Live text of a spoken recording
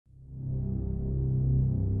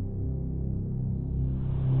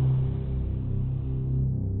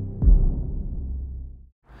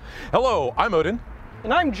Hello, I'm Odin.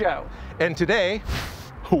 And I'm Joe. And today,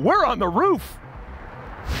 we're on the roof.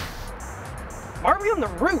 Why are we on the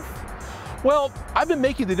roof? Well, I've been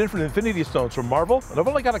making the different Infinity Stones from Marvel, and I've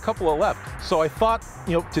only got a couple of left. So I thought,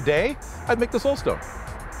 today, I'd make the Soul Stone.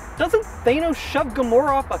 Doesn't Thanos shove Gamora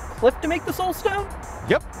off a cliff to make the Soul Stone?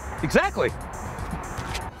 Yep, exactly.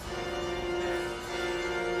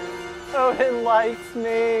 Odin likes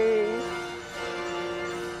me.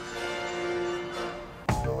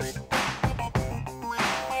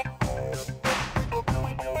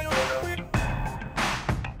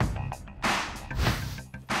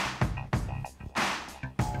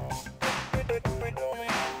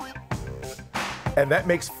 And that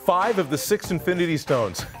makes 5 of the 6 Infinity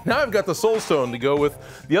Stones. Now I've got the Soul Stone to go with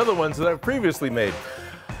the other ones that I've previously made.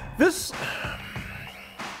 This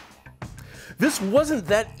wasn't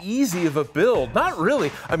that easy of a build. Not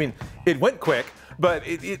really. I mean, it went quick, but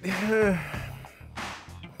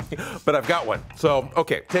but I've got one. So,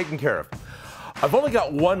 okay, taken care of. I've only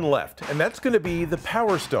got one left, and that's going to be the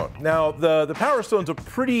Power Stone. Now, the Power Stone's a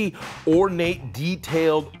pretty ornate,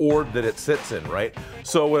 detailed orb that it sits in, right?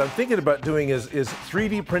 So what I'm thinking about doing is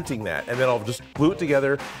 3D printing that, and then I'll just glue it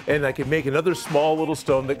together, and I can make another small little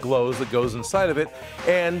stone that glows that goes inside of it,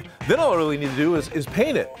 and then all I really need to do is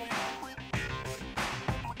paint it.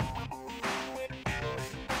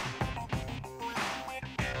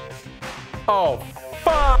 Oh,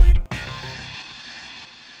 fuck!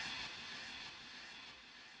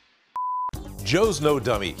 Joe's no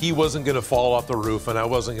dummy. He wasn't gonna fall off the roof, and I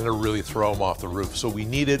wasn't gonna really throw him off the roof, so we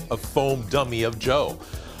needed a foam dummy of Joe.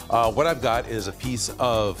 What I've got is a piece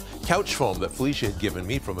of couch foam that Felicia had given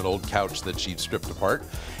me from an old couch that she'd stripped apart,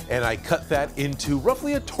 and I cut that into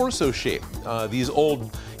roughly a torso shape. These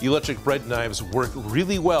old electric bread knives work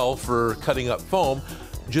really well for cutting up foam.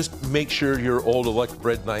 Just make sure your old electric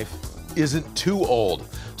bread knife isn't too old.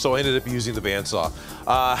 So I ended up using the bandsaw.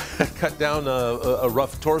 Cut down a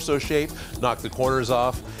rough torso shape, knocked the corners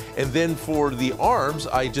off, and then for the arms,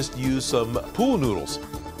 I just used some pool noodles.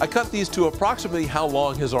 I cut these to approximately how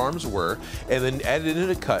long his arms were, and then added in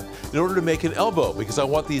a cut in order to make an elbow, because I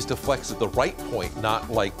want these to flex at the right point, not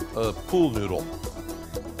like a pool noodle.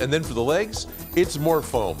 And then for the legs, it's more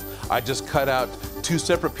foam. I just cut out 2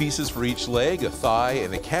 separate pieces for each leg, a thigh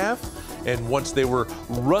and a calf, and once they were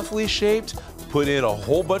roughly shaped, put in a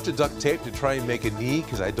whole bunch of duct tape to try and make a knee,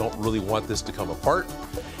 because I don't really want this to come apart.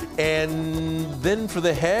 And then for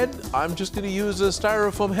the head, I'm just gonna use a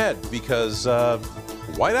styrofoam head, because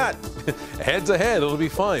why not? A head's a head, it'll be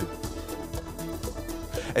fine.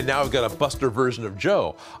 And now I've got a Buster version of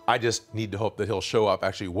Joe. I just need to hope that he'll show up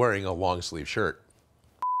actually wearing a long sleeve shirt.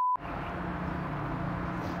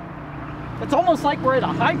 It's almost like we're in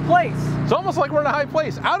a high place. It's almost like we're in a high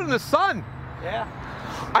place, out in the sun. Yeah.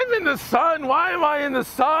 I'm in the sun. Why am I in the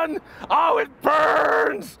sun? Oh, it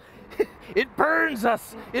burns. It burns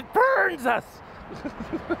us. It burns us.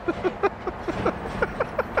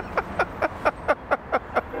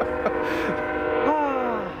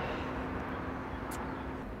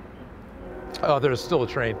 Oh, there's still a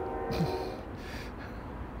train.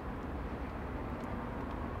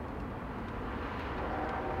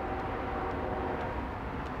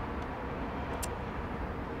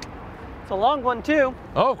 It's a long one too.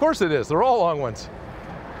 Oh, of course it is. They're all long ones.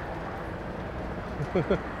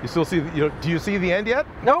 You still see, do you see the end yet?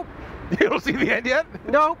 Nope. You don't see the end yet?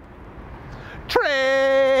 Nope.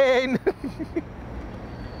 Train!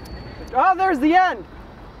 Oh, there's the end.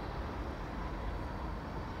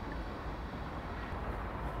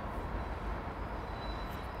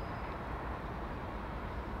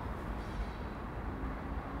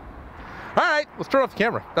 All right, let's turn off the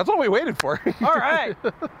camera. That's all we waited for. All right.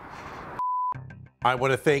 I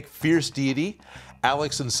want to thank Fierce Deity,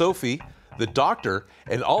 Alex and Sophie, the Doctor,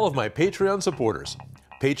 and all of my Patreon supporters.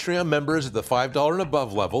 Patreon members at the $5 and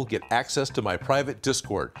above level get access to my private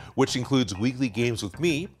Discord, which includes weekly games with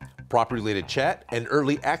me, property-related chat, and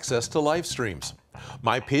early access to live streams.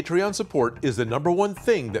 My Patreon support is the #1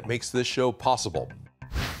 thing that makes this show possible.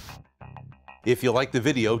 If you like the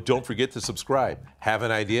video, don't forget to subscribe. Have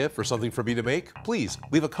an idea for something for me to make? Please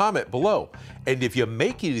leave a comment below. And if you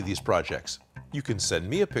make any of these projects, you can send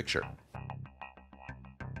me a picture.